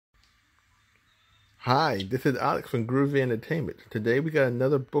Hi, this is Alex from Groovy Entertainment. Today we got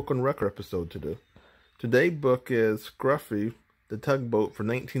another Book on Record episode to do. Today's book is Scruffy, the Tugboat from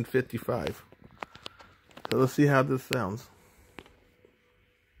 1955. So let's see how this sounds.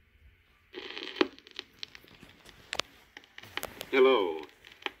 Hello,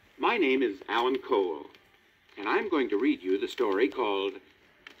 my name is Alan Cole, and I'm going to read you the story called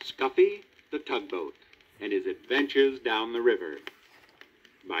Scuffy the Tugboat and His Adventures Down the River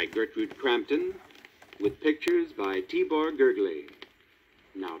by Gertrude Crampton, with pictures by Tibor Gergely.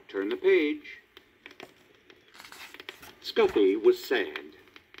 Now turn the page. Scuffy was sad.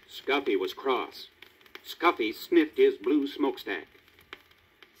 Scuffy was cross. Scuffy sniffed his blue smokestack.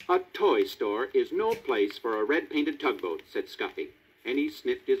 A toy store is no place for a red-painted tugboat, said Scuffy, and he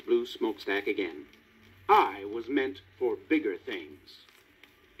sniffed his blue smokestack again. I was meant for bigger things.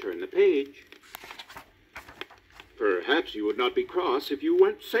 Turn the page. Perhaps you would not be cross if you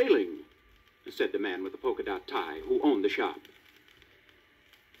went sailing, said the man with the polka-dot tie who owned the shop.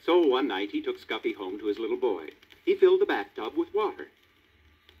 So one night he took Scuffy home to his little boy. He filled the bathtub with water.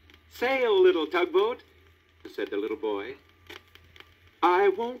 Sail, little tugboat, said the little boy. I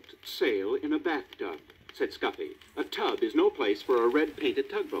won't sail in a bathtub, said Scuffy. A tub is no place for a red-painted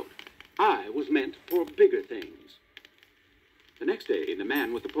tugboat. I was meant for bigger things. The next day, the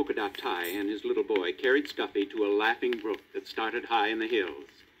man with the polka-dot tie and his little boy carried Scuffy to a laughing brook that started high in the hills.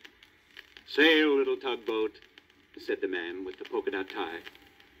 Sail, little tugboat, said the man with the polka-dot tie.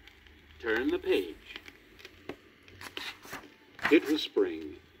 Turn the page. It was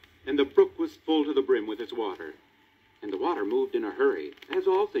spring, and the brook was full to the brim with its water. And the water moved in a hurry, as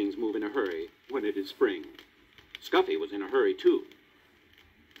all things move in a hurry when it is spring. Scuffy was in a hurry, too.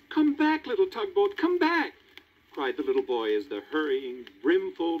 Come back, little tugboat, come back, cried the little boy as the hurrying,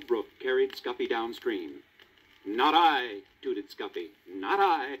 brimful brook carried Scuffy downstream. Not I, tooted Scuffy, not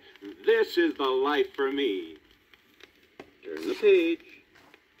I. This is the life for me. Turn the page.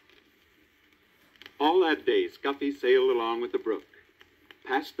 All that day, Scuffy sailed along with the brook,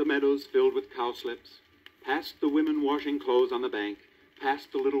 past the meadows filled with cowslips, past the women washing clothes on the bank,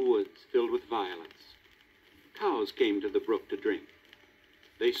 past the little woods filled with violets. Cows came to the brook to drink.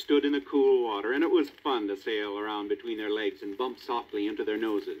 They stood in the cool water, and it was fun to sail around between their legs and bump softly into their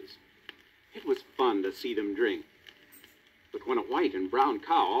noses. It was fun to see them drink. But when a white and brown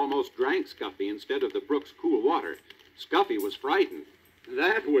cow almost drank Scuffy instead of the brook's cool water, Scuffy was frightened.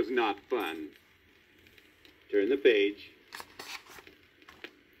 That was not fun. Turn the page.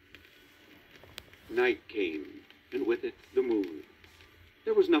 Night came, and with it the moon.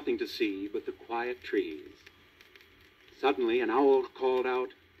 There was nothing to see but the quiet trees. Suddenly an owl called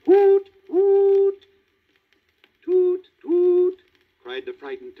out, "Hoot, hoot!" "Toot, toot!" cried the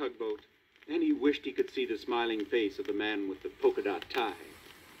frightened tugboat, and he wished he could see the smiling face of the man with the polka-dot tie.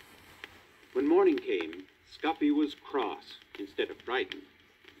 When morning came, Scuffy was cross instead of frightened.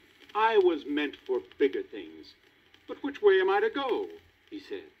 I was meant for bigger things. But which way am I to go? He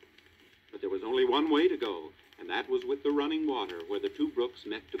said. But there was only one way to go, and that was with the running water where the two brooks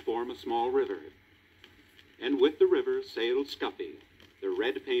met to form a small river. And with the river sailed Scuffy, the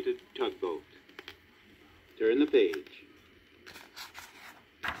red-painted tugboat. Turn the page.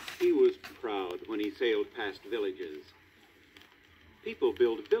 He was proud when he sailed past villages. People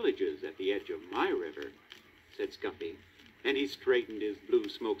build villages at the edge of my river, said Scuffy, and he straightened his blue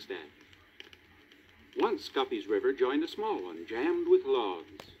smokestack. Once Scuffy's river joined a small one, jammed with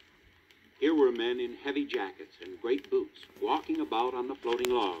logs. Here were men in heavy jackets and great boots, walking about on the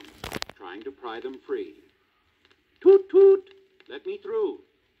floating logs, trying to pry them free. Toot, toot! Let me through,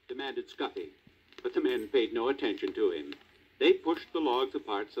 demanded Scuffy, but the men paid no attention to him. They pushed the logs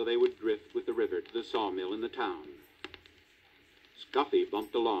apart so they would drift with the river to the sawmill in the town. Scuffy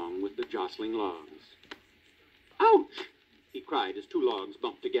bumped along with the jostling logs. Ouch! He cried as two logs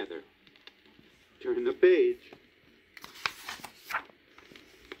bumped together. Turn the page.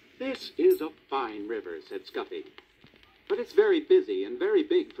 This is a fine river, said Scuffy, but it's very busy and very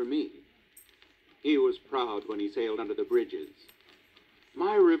big for me. He was proud when he sailed under the bridges.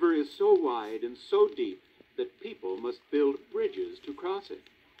 My river is so wide and so deep that people must build bridges to cross it.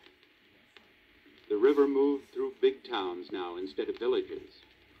 The river moved through big towns now instead of villages,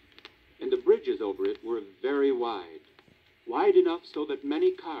 and the bridges over it were very wide, wide enough so that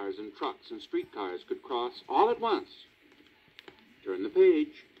many cars and trucks and streetcars could cross all at once. Turn the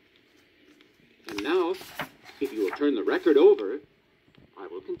page. And now, if you will turn the record over, I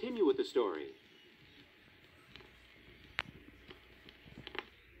will continue with the story.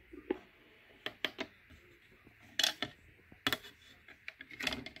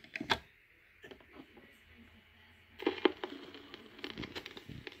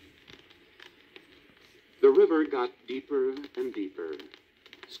 the river got deeper and deeper.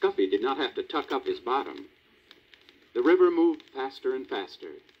 Scuffy did not have to tuck up his bottom. The river moved faster and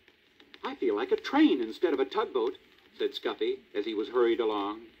faster. "I feel like a train instead of a tugboat," said Scuffy as he was hurried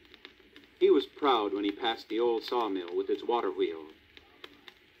along. He was proud when he passed the old sawmill with its water wheel.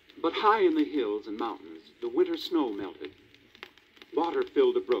 But high in the hills and mountains, the winter snow melted. Water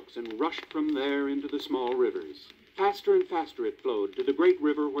filled the brooks and rushed from there into the small rivers. Faster and faster it flowed to the great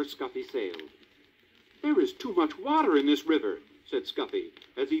river where Scuffy sailed. "There is too much water in this river," said Scuffy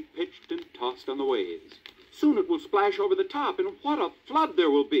as he pitched and tossed on the waves. "Soon it will splash over the top, and what a flood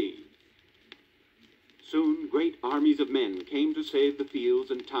there will be!" Soon great armies of men came to save the fields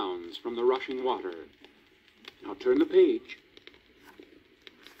and towns from the rushing water. Now turn the page.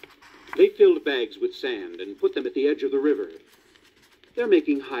 They filled bags with sand and put them at the edge of the river. "They're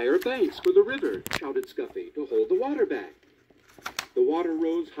making higher banks for the river," shouted Scuffy, "to hold the water back." The water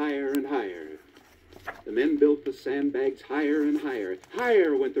rose higher and higher. The men built the sandbags higher and higher.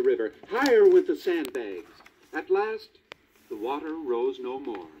 Higher went the river, higher went the sandbags. At last, the water rose no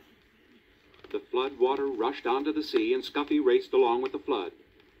more. The flood water rushed onto the sea, and Scuffy raced along with the flood.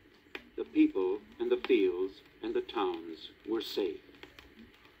 The people and the fields and the towns were safe.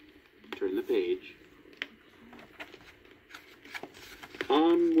 Turn the page.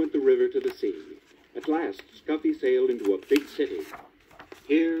 On went the river to the sea. At last, Scuffy sailed into a big city.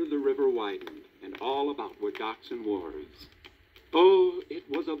 Here the river widened, and all about were docks and wharves. Oh, it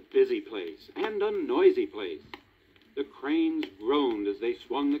was a busy place and a noisy place. The cranes groaned as they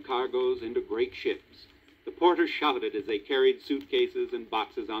swung the cargoes into great ships. The porters shouted as they carried suitcases and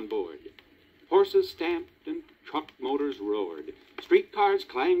boxes on board. Horses stamped and truck motors roared. Streetcars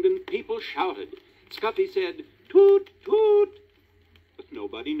clanged and people shouted. Scuffy said, "Toot, toot," but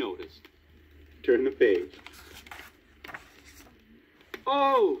nobody noticed. Turn the page.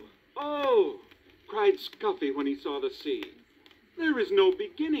 "Oh, oh," cried Scuffy when he saw the sea. "There is no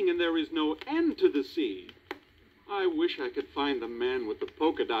beginning and there is no end to the sea. I wish I could find the man with the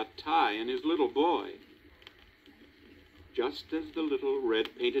polka-dot tie and his little boy." Just as the little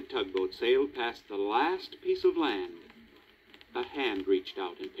red-painted tugboat sailed past the last piece of land, a hand reached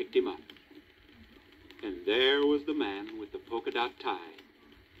out and picked him up. And there was the man with the polka-dot tie,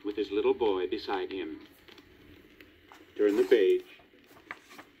 with his little boy beside him. Turn the page.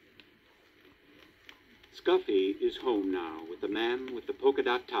 Scuffy is home now with the man with the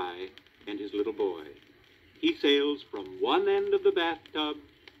polka-dot tie and his little boy. He sails from one end of the bathtub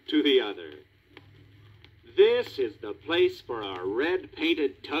to the other. "This is the place for a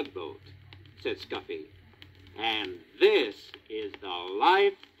red-painted tugboat," said Scuffy. "And this is the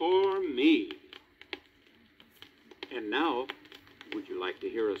life for me." And now, would you like to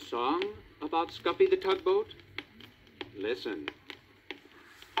hear a song about Scuffy the tugboat? Listen.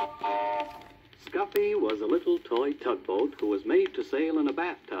 Scuffy was a little toy tugboat who was made to sail in a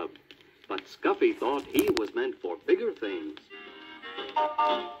bathtub, but Scuffy thought he was meant for bigger things.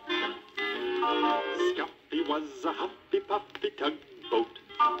 Scuffy was a huffy-puffy tugboat.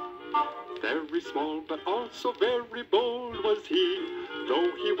 Very small, but also very bold was he.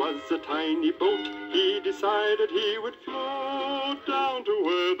 Though he was a tiny boat, he decided he would float down to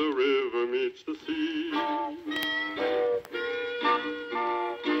where the river meets the sea.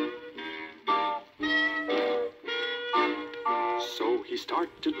 So he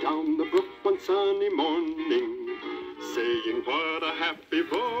started down the brook one sunny morning, saying, "What a happy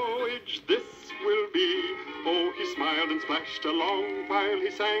voyage this will be." Oh, he smiled and splashed along while he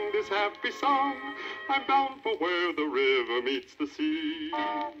sang this happy song, "I'm bound for where the river meets the sea."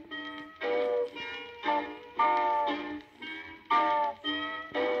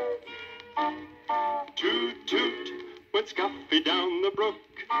 Toot, toot, went Scuffy down the brook,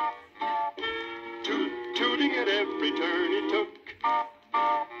 toot, tooting at every turn he took.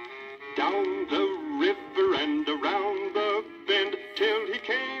 Down the river and around the bend, till he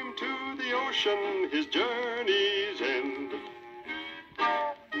came to the ocean, his journey's end.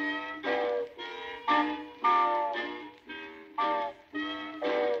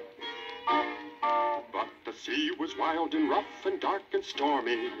 But the sea was wild and rough and dark and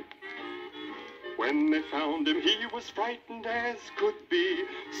stormy. When they found him, he was frightened as could be.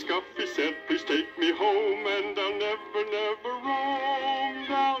 Scuffy said, "Please take me home, and I'll never, never roam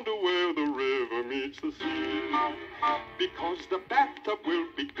down to where the river meets the sea, because the bathtub will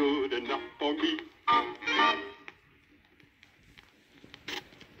be good enough for me."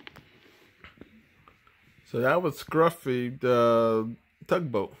 So that was Scruffy, the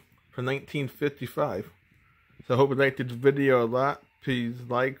tugboat, from 1955. So I hope you liked this video a lot. Please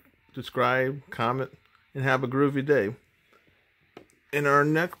like, subscribe, comment, and have a groovy day. And our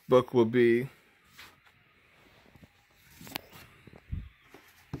next book will be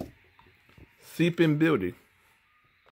Sleeping Beauty.